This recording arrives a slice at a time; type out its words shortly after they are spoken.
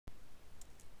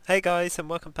Hey guys, and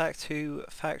welcome back to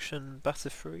Faction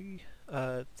Butterfree,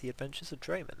 The Adventures of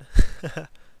Draymond.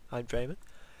 I'm Draymond.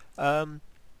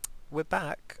 We're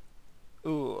back.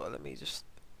 Ooh, let me just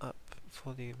up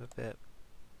volume a bit.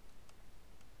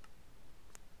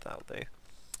 That'll do.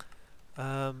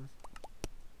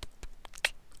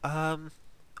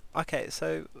 Okay,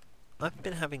 so I've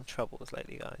been having troubles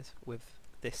lately, guys, with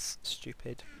this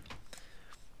stupid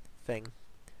thing.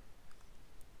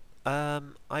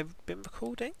 I've been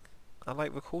recording. I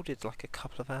recorded like a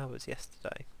couple of hours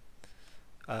yesterday.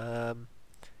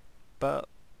 But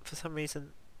for some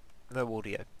reason, no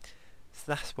audio. So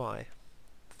that's why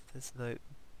there's no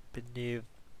new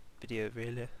video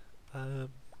really. What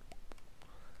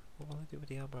will I do with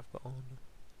the armor I've got on?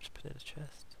 Just put it in a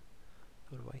chest.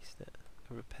 I'm gonna waste it.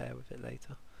 I'll repair with it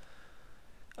later.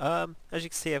 As you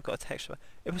can see, I've got a texture.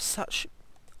 It was such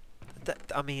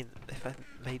that, I mean, if I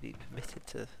may be permitted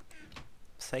to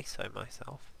say so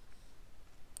myself,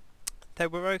 they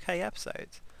were okay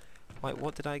episodes. Like,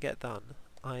 what did I get done?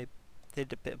 I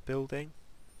did a bit of building.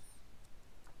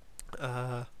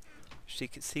 So you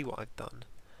can see what I've done.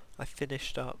 I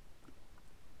finished up.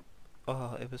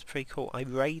 Oh, it was pretty cool. I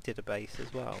raided a base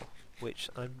as well, which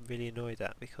I'm really annoyed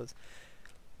at because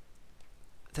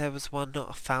there was one not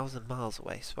 1,000 miles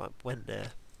away, so I went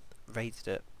there, raided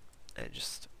it, and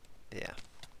just, yeah.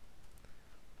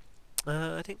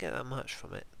 I didn't get that much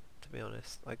from it, to be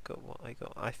honest. I got what I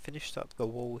got. I finished up the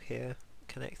wall here,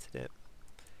 connected it.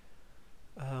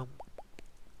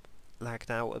 Lagged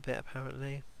out a bit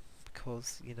apparently,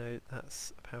 because, you know,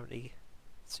 that's apparently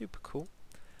super cool.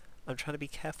 I'm trying to be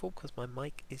careful because my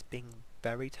mic is being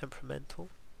very temperamental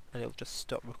and it'll just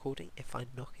stop recording if I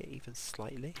knock it even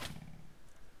slightly.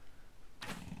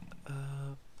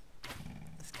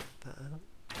 Let's get that out.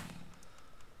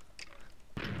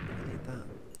 I need that.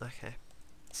 Okay,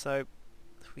 so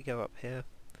if we go up here,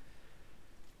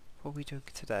 what are we doing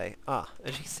today? As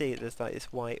you can see, there's like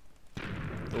this white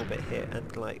little bit here,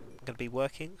 and like I'm going to be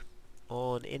working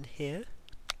on in here,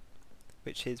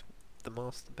 which is the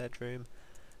master bedroom,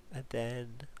 and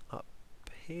then up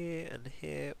here and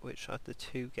here, which are the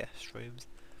two guest rooms.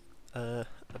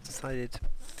 I've decided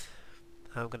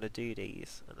how I'm going to do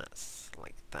these, and that's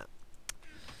like that.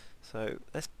 So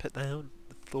let's put down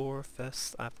the floor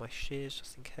first. I have my shears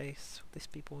just in case. Will this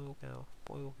be boil gal?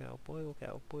 Boil gal, boil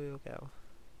gal, boil gal.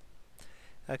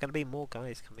 There are going to be more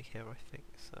guys coming here, I think,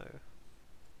 so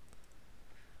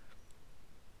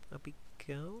I'll be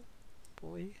girl,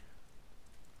 boy.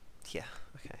 Yeah,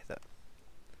 okay, that.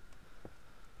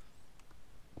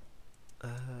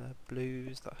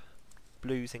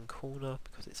 Blues in corner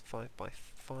because it's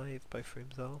 5x5. Both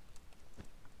rooms are.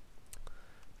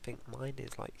 I think mine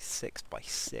is like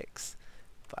 6x6,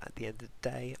 but at the end of the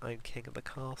day, I'm king of the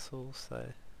castle,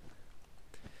 so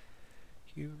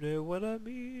you know what I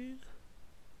mean.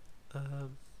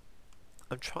 I'm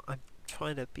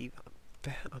trying to be.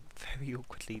 I'm very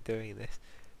awkwardly doing this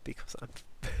because I'm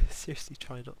seriously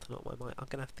trying not to knock my mic. I'm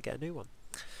gonna have to get a new one.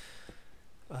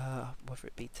 Whether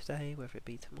it be today, whether it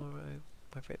be tomorrow,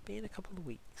 whether it be in a couple of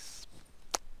weeks.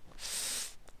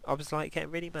 I was like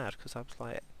getting really mad because I was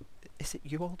like, is it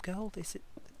you, old girl? Is it,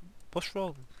 what's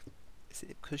wrong? Is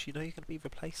it because you know you're going to be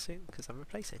replaced soon? Because I'm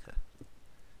replacing her.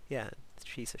 Yeah,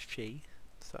 she's a she,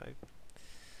 so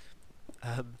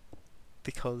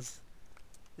because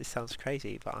this sounds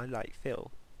crazy, but I like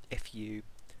feel if you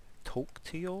talk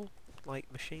to your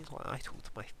like machines, like I talk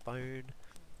to my phone,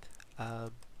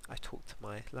 I talk to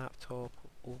my laptop,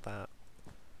 all that,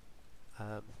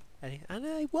 and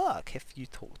they work if you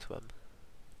talk to them.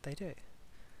 They do.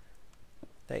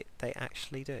 They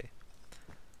actually do.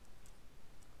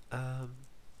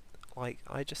 Like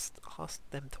I just ask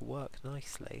them to work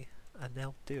nicely, and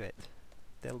they'll do it.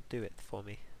 They'll do it for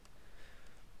me.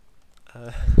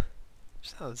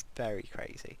 Sounds very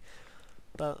crazy,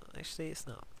 but actually it's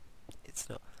not. It's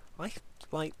not. Like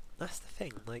that's the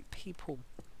thing. Like people.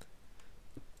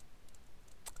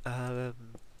 I've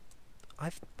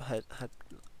had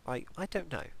like I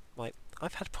don't know. Like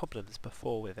I've had problems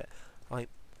before with it. Like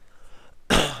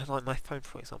like my phone,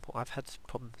 for example. I've had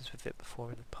problems with it before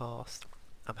in the past.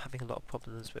 I'm having a lot of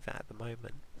problems with it at the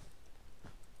moment.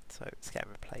 So it's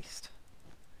getting replaced.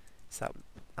 It's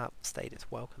outstayed its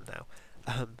welcome now.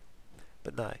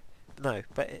 But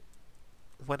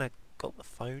when I got the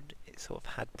phone, it sort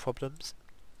of had problems.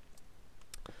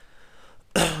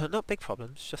 Not big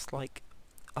problems, just like,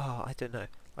 I don't know.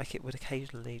 Like it would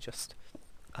occasionally just,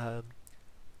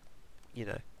 you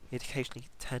know, it'd occasionally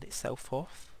turn itself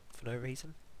off for no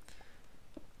reason.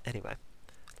 Anyway,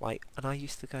 like, and I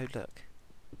used to go, look,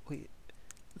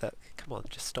 come on,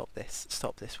 just stop this,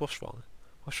 what's wrong?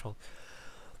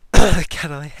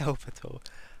 Can I help at all?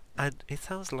 And it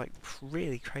sounds like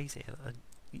really crazy, and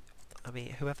I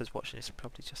mean, whoever's watching this is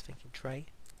probably just thinking, Trey,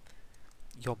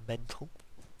 you're mental.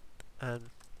 And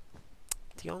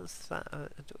the answer to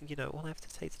that, you know, all I have to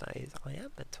say to that is, I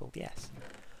am mental, yes.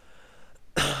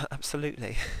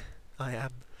 Absolutely, I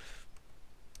am.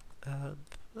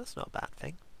 That's not a bad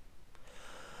thing.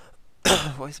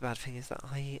 What is a bad thing is that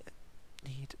I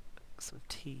need some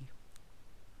tea.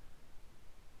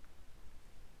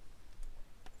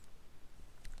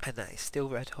 And that is still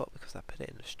red hot because I put it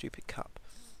in a stupid cup.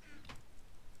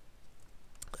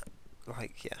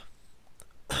 Like, yeah.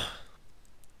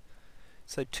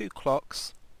 So 2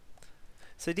 clocks.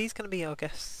 So these are going to be our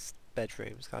guest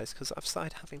bedrooms, guys, because I've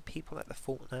started having people at the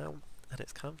fort now, and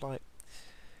it's kind of like,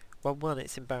 well, one,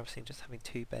 it's embarrassing just having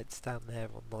 2 beds down there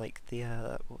on like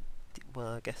the, well,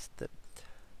 I guess the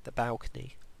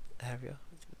balcony area.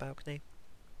 Is it the balcony?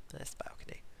 That's the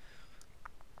balcony.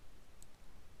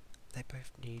 They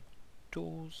both need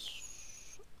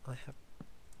doors. I have...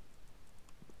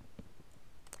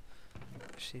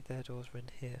 Actually, their doors are in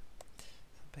here. So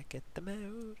I better get them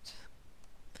out.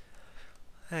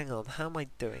 Hang on, how am I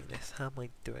doing this? How am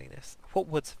I doing this? What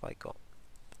woods have I got?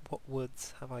 What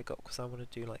woods have I got? Because I want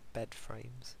to do like bed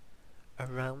frames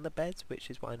around the beds, which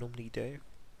is what I normally do.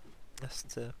 Just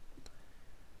to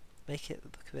make it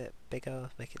look a bit bigger,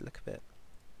 make it look a bit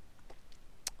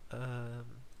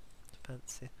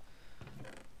fancy.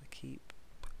 I keep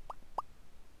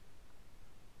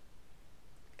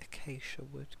acacia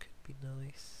wood, could be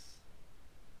nice.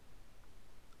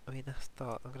 I mean, that's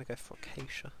dark. I'm gonna go for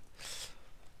acacia.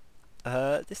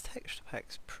 This texture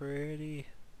pack's pretty...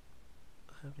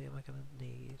 How many am I gonna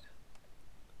need?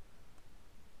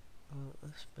 Well,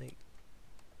 let's make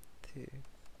 2.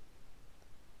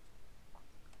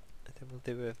 And then we'll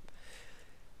do a...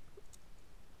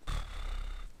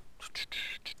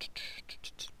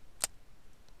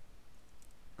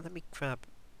 Let me grab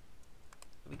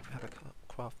a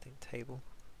crafting table.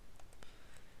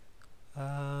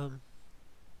 I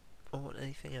want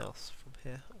anything else from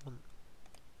here.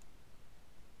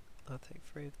 I'll take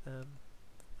 3 of them.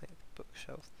 Like the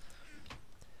bookshelves.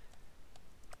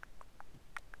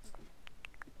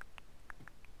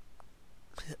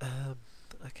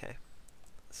 Okay.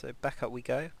 So back up we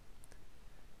go.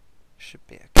 Should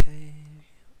be okay.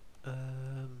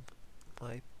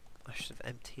 I should have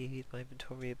emptied my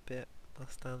inventory a bit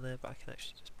whilst down there, but I can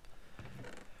actually just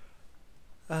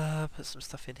put some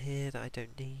stuff in here that I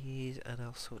don't need, and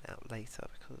I'll sort it out later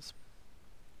because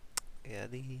yeah,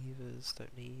 levers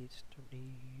don't need.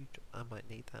 I might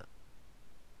need that.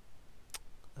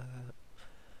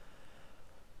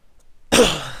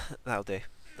 That'll do.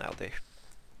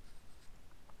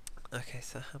 Okay,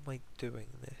 so how am I doing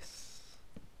this?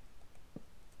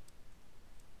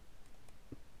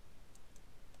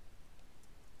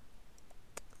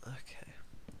 Okay.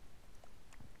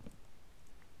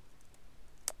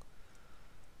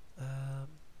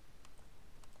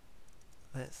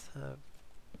 Let's have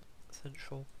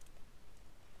central.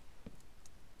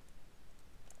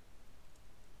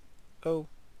 Oh,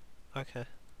 okay.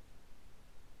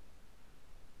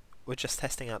 We're just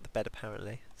testing out the bed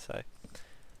apparently, so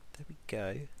there we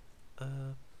go.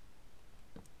 Do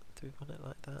we want it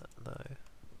like that? No.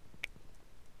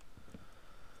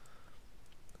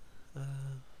 We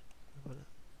want it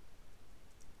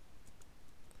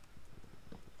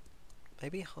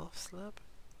maybe half slab?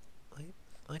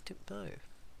 I don't know.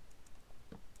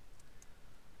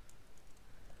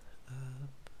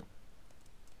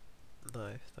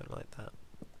 No, don't like that.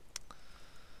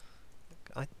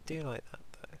 I do like that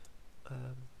though.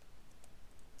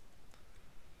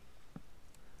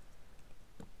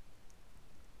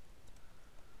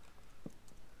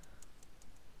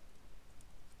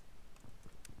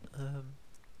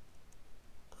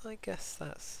 I guess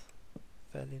that's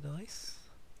fairly nice.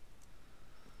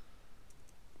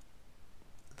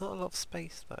 Not a lot of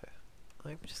space though.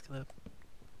 I'm just gonna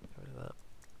get rid of that.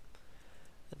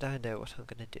 And I know what I'm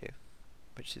gonna do,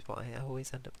 which is what I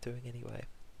always end up doing anyway.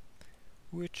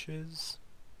 Which is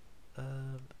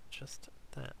just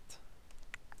that.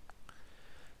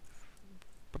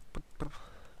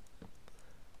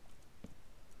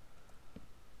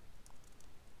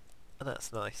 And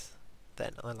that's nice.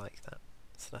 Then I like that.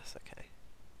 So that's okay.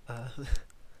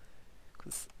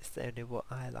 Because it's the only what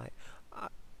I like.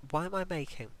 Why am I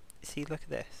making... See, look at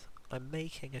this. I'm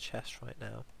making a chest right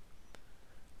now.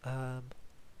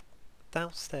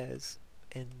 Downstairs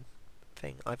in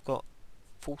thing, I've got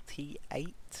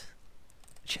 48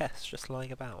 chests just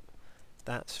lying about.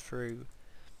 That's through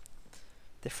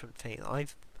different things.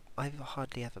 I've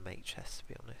hardly ever made chests, to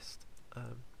be honest.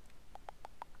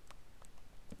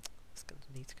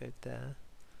 need to go there.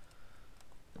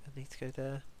 I need to go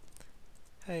there.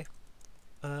 Hey,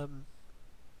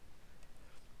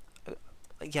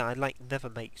 yeah, I like never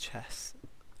make chests,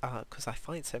 because I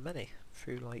find so many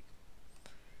through like,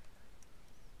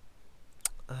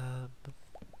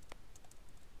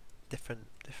 different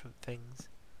things.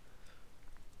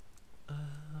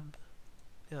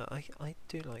 Yeah, I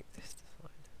do like this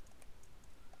design.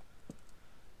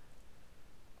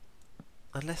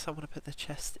 Unless I want to put the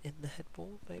chest in the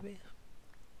headboard, maybe?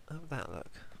 How would that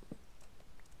look?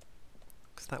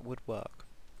 Because that would work,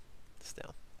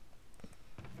 still.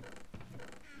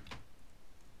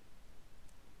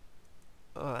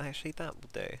 Oh, actually that will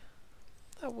do.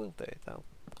 That will do, that'll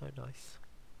go nice.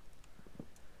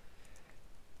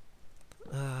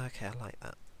 Okay, I like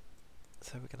that.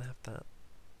 So we're going to have that.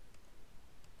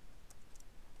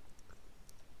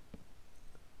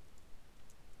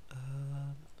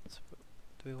 So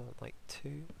do we want like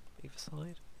 2 either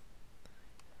side?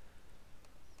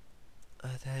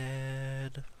 And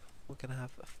then we're going to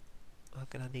have, I'm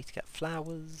going to need to get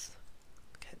flowers.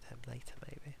 Get them later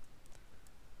maybe.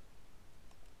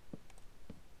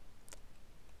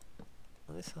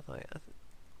 Well, this I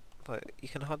like, you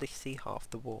can hardly see half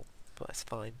the wall, but that's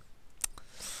fine.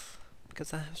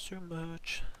 Because I have so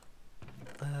much.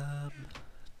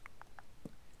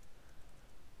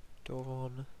 Door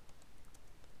on.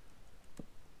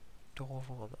 Door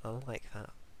on, I like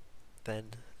that. Then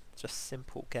just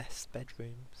simple guest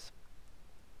bedrooms.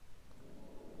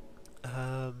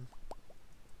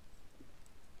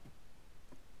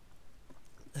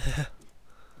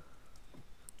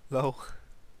 Lol.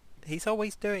 He's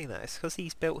always doing that. It's because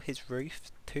he's built his roof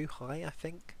too high, I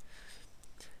think.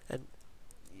 And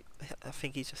I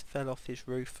think he just fell off his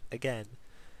roof again.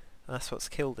 And that's what's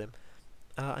killed him.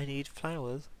 I need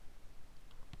flowers.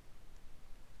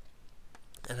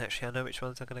 And actually I know which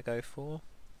ones I'm going to go for.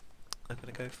 I'm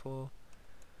going to go for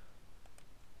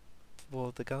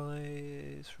the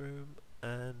guy's room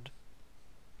and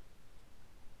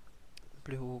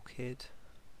blue orchid.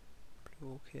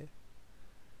 Blue orchid.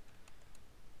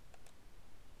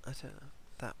 I don't know.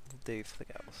 That will do for the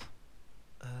girls.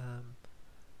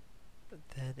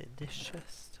 Then in this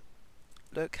chest,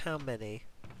 look how many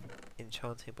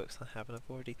enchanting books I have, and I've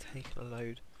already taken a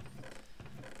load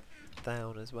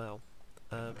down as well.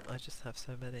 I just have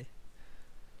so many.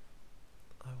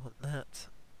 I want that.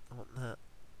 I want that.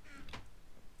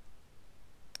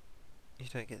 You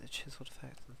don't get the chiseled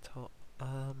effect on the top.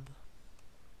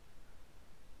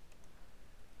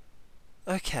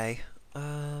 Okay.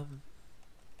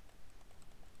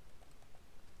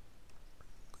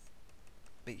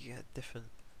 But you get a different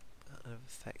kind of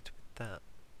effect with that.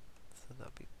 So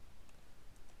that'll be...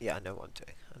 Yeah, I know what I'm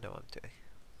doing. I know what I'm doing.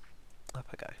 Up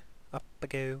I go. Up I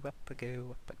go, up I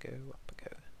go, up I go, up I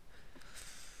go.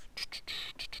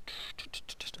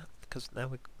 Because now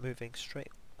we're moving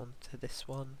straight onto this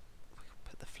one. We can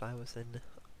put the flowers in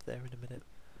up there in a minute.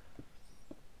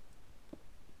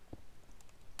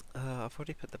 I've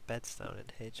already put the beds down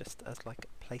in here just as like a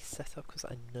place setup because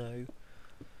I know...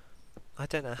 I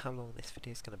don't know how long this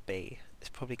video is going to be. It's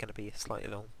probably going to be slightly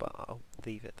long, but I'll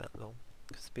leave it that long.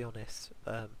 Because to be honest,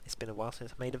 it's been a while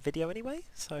since I made a video anyway,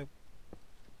 so...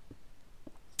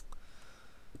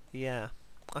 Yeah.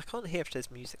 I can't hear if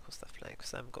there's music or stuff playing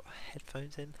because I haven't got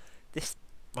headphones in. This...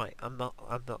 Right, I'm not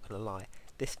going to lie.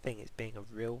 This thing is being a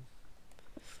real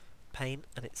pain,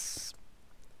 and it's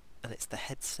the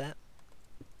headset.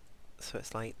 So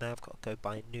it's like, now I've got to go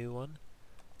buy a new one.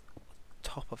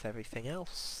 Top of everything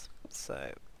else.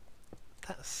 So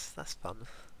that's fun.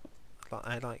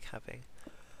 I like having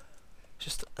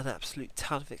just an absolute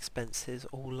ton of expenses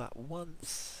all at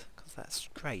once, because that's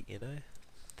great, you know.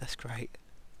 That's great.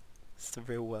 It's the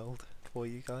real world for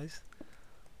you guys.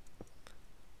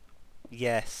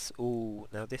 Yes. Ooh,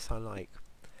 now this I like.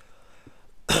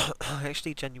 I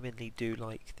actually genuinely do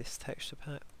like this texture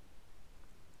pack.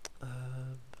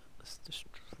 Let's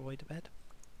destroy the bed.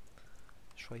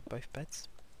 Destroy both beds.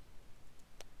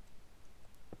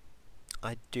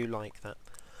 I do like that.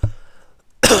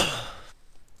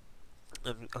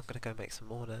 I'm gonna go make some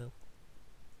more now.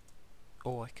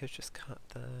 Or I could just cut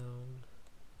down.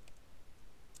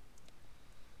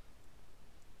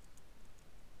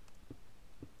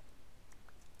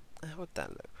 How would that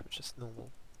look with just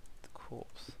normal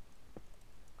quartz?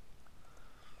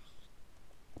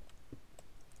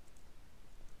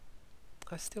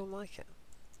 I still like it.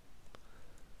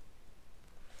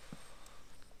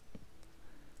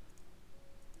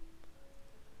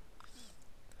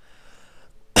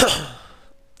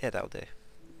 Yeah, that'll do.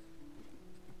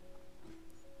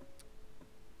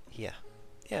 Yeah.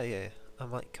 Yeah. I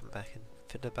might come back and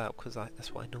fiddling about because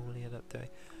that's what I normally end up doing.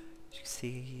 As you can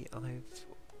see, I've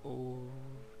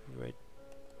already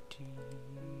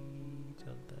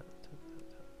done that.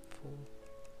 4,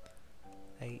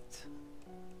 8.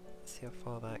 Let's see how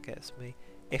far that gets me.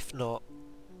 If not,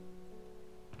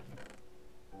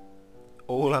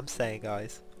 all I'm saying,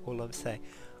 guys, all I'm saying,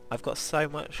 I've got so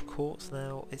much quartz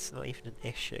now, it's not even an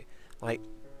issue. Like,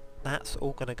 that's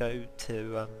all gonna go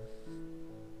to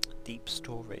deep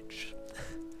storage.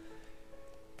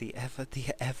 the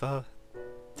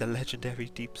legendary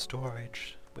deep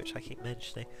storage, which I keep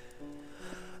mentioning.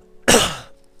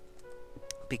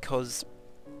 Because,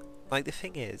 like, the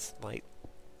thing is, like,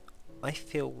 I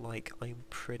feel like I'm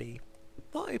pretty,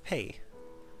 not OP,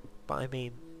 but I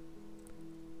mean,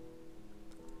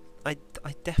 I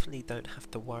definitely don't have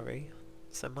to worry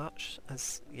so much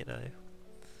as, you know,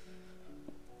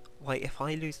 like if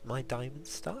I lose my diamond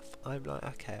stuff, I'm like,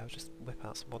 okay, I'll just whip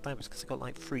out some more diamonds because I got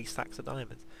like 3 stacks of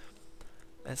diamonds.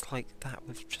 And it's like that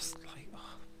with just like,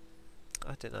 oh,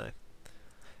 I don't know.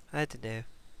 I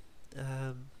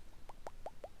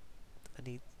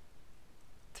need,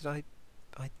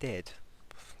 I did.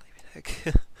 Flaming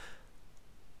heck.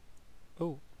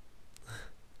 Oh.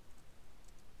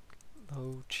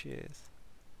 Oh, cheers.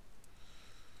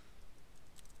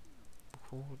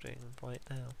 Recording right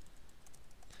now.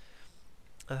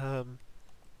 Oh,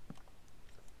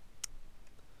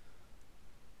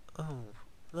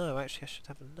 no, actually I should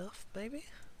have enough, maybe?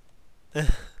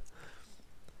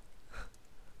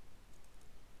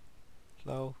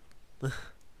 Low.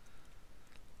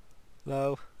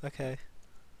 Low, okay.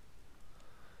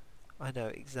 I know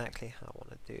exactly how I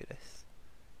want to do this.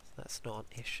 So that's not an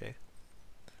issue.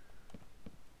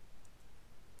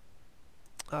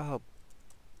 Oh.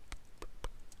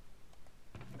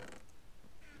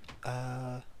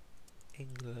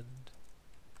 England.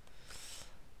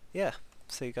 Yeah,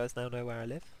 so you guys now know where I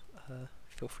live.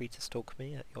 Feel free to stalk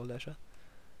me at your leisure.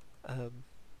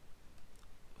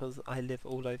 Because I live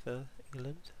all over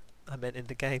England. I meant in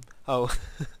the game. Oh.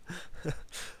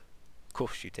 Of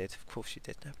course you did, of course you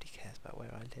did. Nobody cares about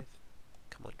where I live.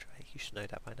 Come on, Trey, you should know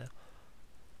that by now.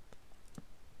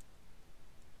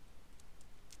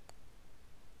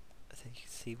 I think you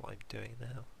can see what I'm doing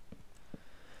now.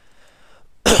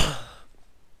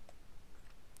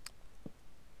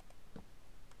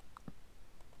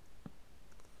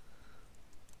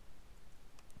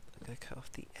 I'm going to cut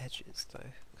off the edges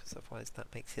though, because otherwise that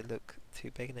makes it look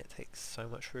too big and it takes so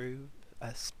much room,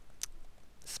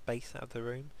 space out of the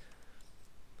room.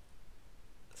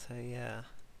 So yeah,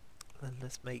 and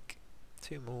let's make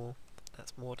 2 more.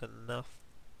 That's more than enough.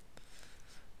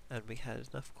 And we had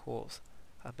enough quartz.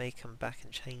 I may come back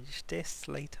and change this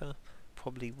later.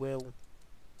 Probably will,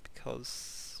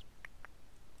 because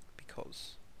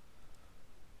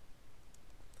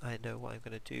I know what I'm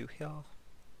going to do here.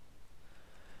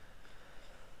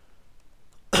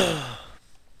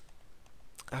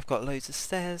 I've got loads of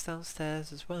stairs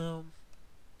downstairs as well.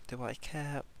 Do I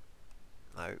care?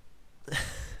 No.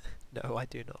 No, I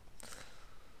do not.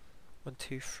 1,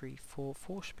 2, 3, 4.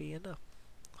 4 should be enough.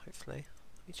 Hopefully.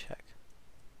 Let me check.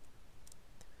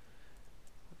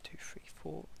 1, 2, 3,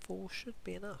 4. 4 should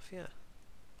be enough, yeah.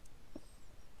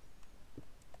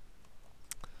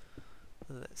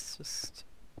 Let's just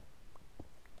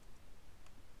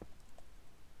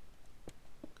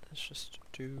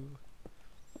do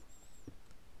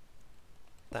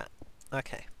that.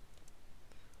 Okay.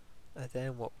 And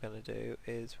then what we're going to do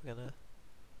is we're going to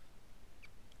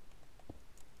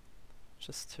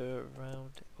just to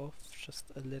round it off just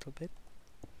a little bit.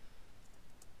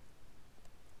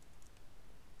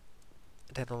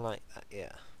 And then I like that,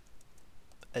 yeah.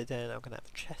 And then I'm going to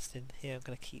have a chest in here. I'm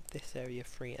going to keep this area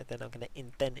free, and then I'm going to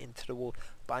indent into the wall.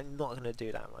 But I'm not going to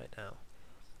do that right now.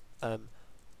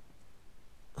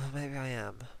 Maybe I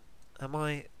am. Am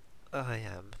I? I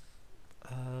am.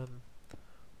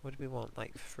 What do we want?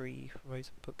 Like 3 rows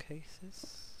of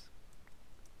bookcases?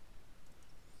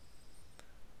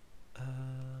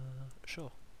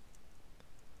 Sure.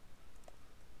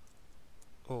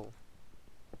 Oh.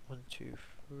 1, 2,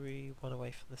 3. 1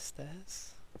 away from the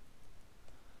stairs.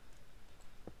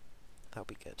 That'll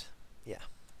be good. Yeah.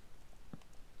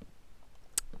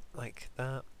 Like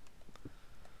that.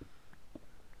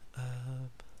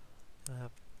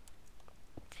 Have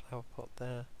flower pot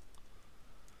there.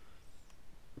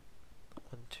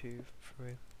 1, 2,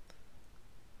 3.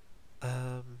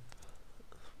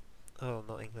 Oh,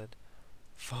 not England.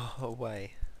 Far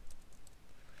away.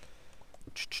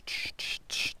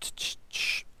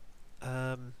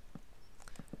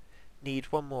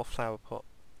 Need 1 more flower pot.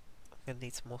 I'm gonna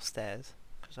need some more stairs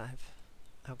because I'm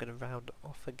gonna round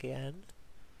off again.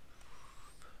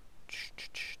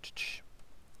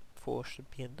 4 should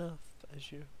be enough,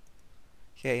 as you...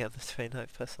 Yeah, I'm the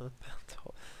 29th person on the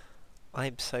top.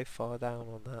 I'm so far down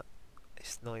on that.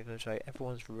 It's not even a joke.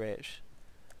 Everyone's rich.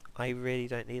 I really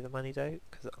don't need the money though,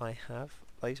 because I have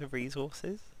loads of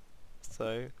resources.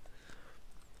 So,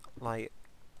 like,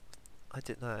 I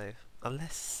don't know.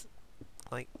 Unless,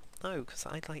 like, no, because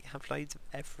I like have loads of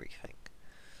everything.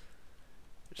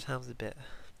 Which sounds a bit...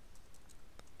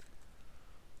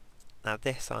 Now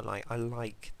this I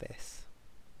like this.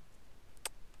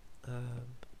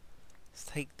 Let's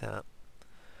take that.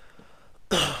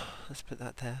 Let's put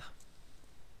that there.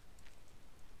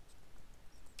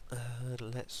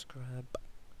 Let's grab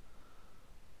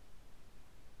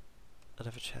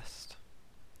another chest.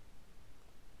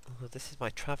 Oh, this is my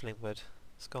travelling wood.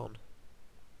 It's gone.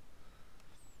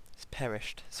 It's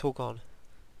perished. It's all gone.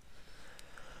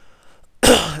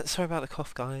 Sorry about the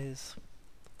cough, guys.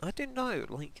 I don't know,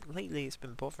 like, lately it's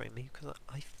been bothering me because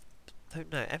I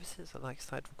don't know, ever since I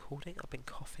started recording I've been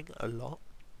coughing a lot.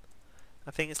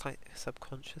 I think it's like a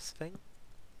subconscious thing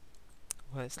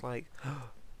where it's like,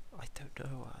 I don't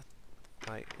know,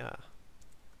 like, yeah.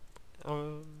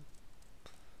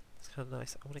 It's kind of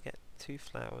nice. I want to get 2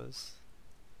 flowers.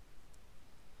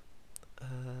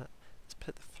 Let's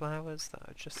put the flowers that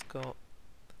I just got.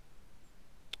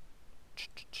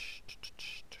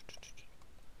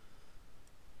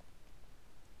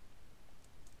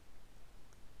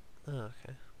 Oh,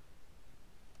 okay.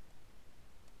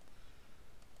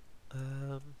 I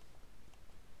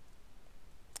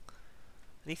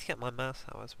need to get my mouse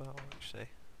out as well, actually.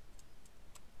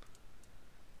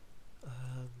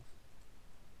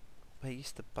 But it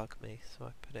used to bug me, so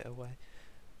I put it away.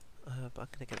 But I'm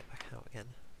gonna get it back out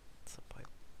again at some point.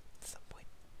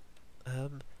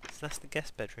 So that's the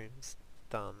guest bedrooms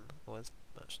done, or as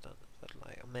much done as I'd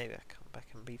like. Or maybe I come back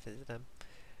and revisit them.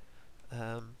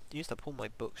 Used up all my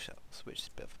bookshelves, which is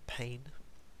a bit of a pain.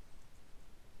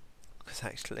 Because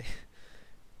actually,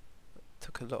 it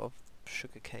took a lot of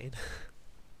sugar cane.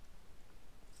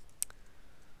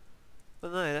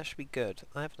 But no, that should be good.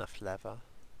 I have enough leather.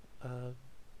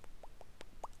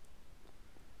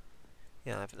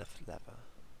 Yeah, I have enough leather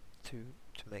to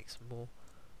make some more.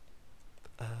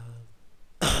 I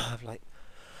have like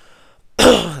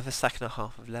I have a sack and a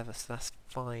half of leather, so that's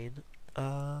fine.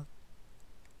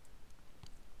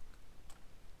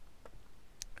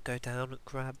 Go down and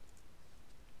grab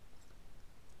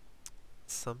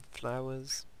some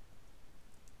flowers.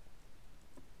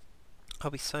 I'll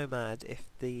be so mad if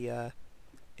the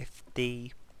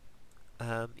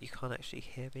you can't actually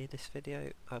hear me in this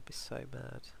video. I'll be so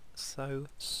mad. So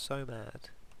mad.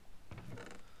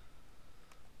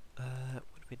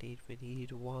 What do we need? We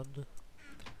need 1.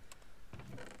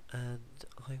 And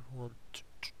I want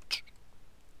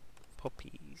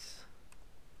poppies.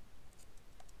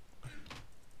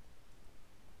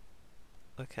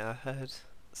 Okay, I heard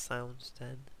sounds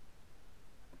then.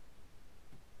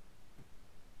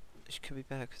 Which could be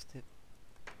better because the...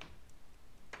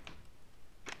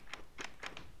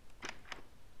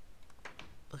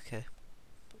 Okay,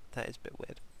 that is a bit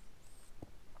weird.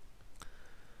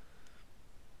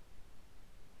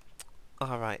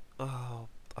 Alright, oh,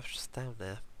 I was just down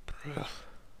there.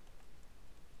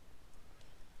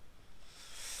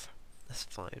 That's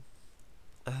fine.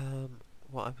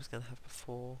 What I was going to have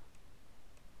before...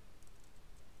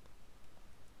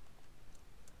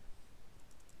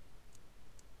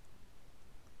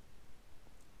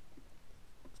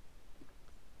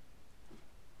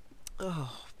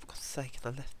 Oh, for God's sake, I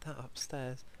left that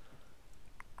upstairs.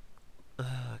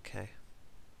 Okay.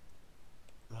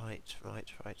 Right.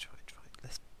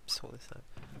 Let's sort this out.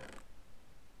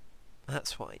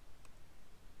 That's why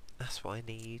I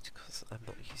need, because I'm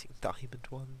not using diamond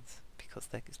ones, because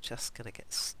they're just gonna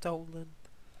get stolen.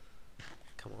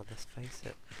 Come on, let's face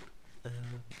it.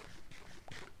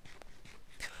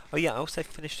 Oh yeah, I also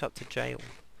finished up the jail.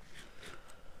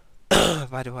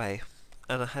 By the way,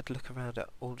 and I had a look around at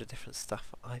all the different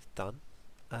stuff I've done.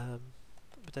 But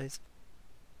those...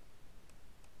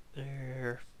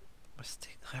 I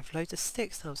have loads of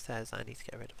sticks downstairs that I need to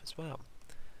get rid of as well.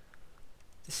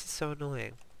 This is so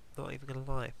annoying, not even gonna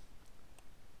lie.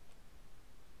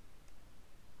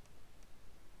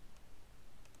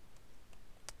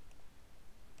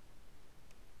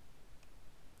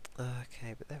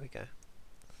 Okay, but there we go.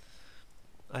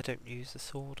 I don't use a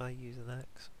sword, I use an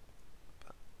axe.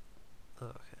 But, oh,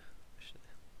 okay.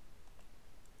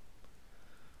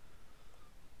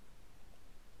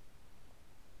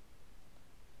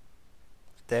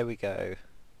 There we go.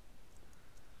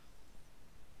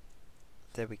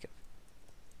 There we go.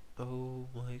 Oh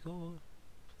my god.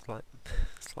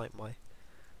 It's like my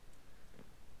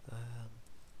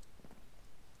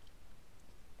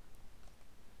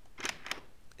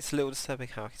It's a little disturbing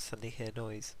how I can suddenly hear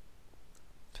noise.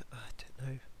 But I don't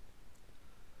know.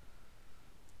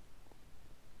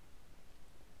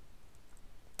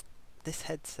 This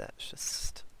headset's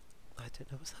just... I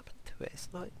don't know what's happened to it. It's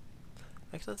like...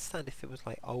 I can understand if it was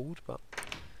like old, but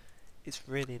it's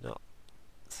really not.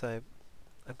 So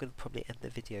I'm going to probably end the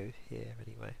video here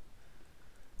anyway.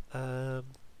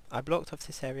 I blocked off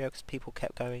this area because people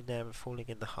kept going there and falling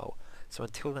in the hole. So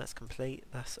until that's complete,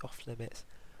 that's off limits.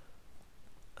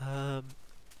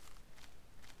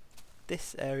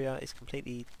 This area is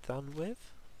completely done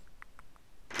with.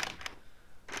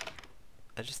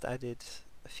 I just added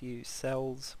a few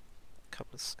cells, a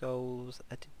couple of skulls,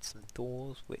 I did some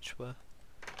doors which were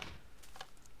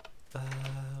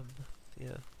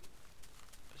yeah,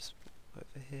 just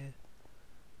over here.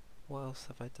 What else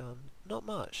have I done? Not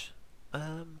much.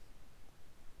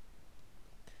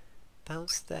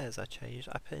 Downstairs I changed,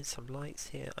 I put in some lights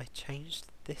here. I changed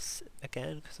this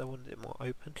again because I wanted it more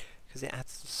open, because it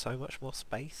adds so much more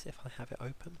space if I have it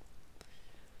open.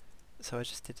 So I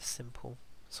just did a simple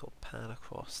sort of pan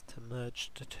across to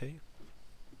merge the two.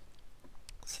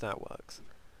 So that works.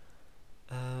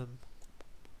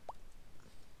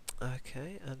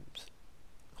 Okay, and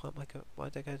why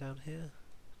did I go down here?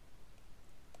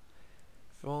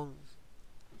 Wrong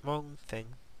thing.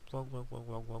 Wrong. What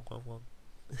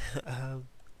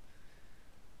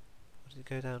did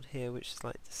go down here, which is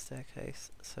like the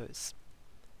staircase? So it's...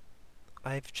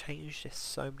 I've changed this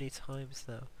so many times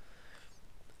now.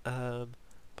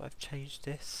 But I've changed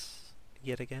this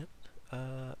yet again.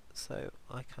 So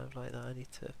I kind of like that.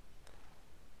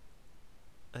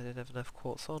 I didn't have enough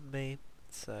quartz on me,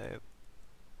 so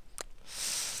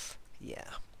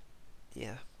yeah.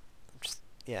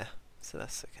 So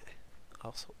that's okay.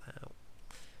 I'll sort that out.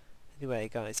 Anyway,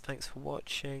 guys, thanks for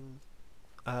watching.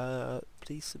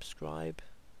 Please subscribe.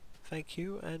 Thank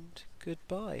you and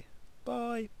goodbye.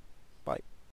 Bye.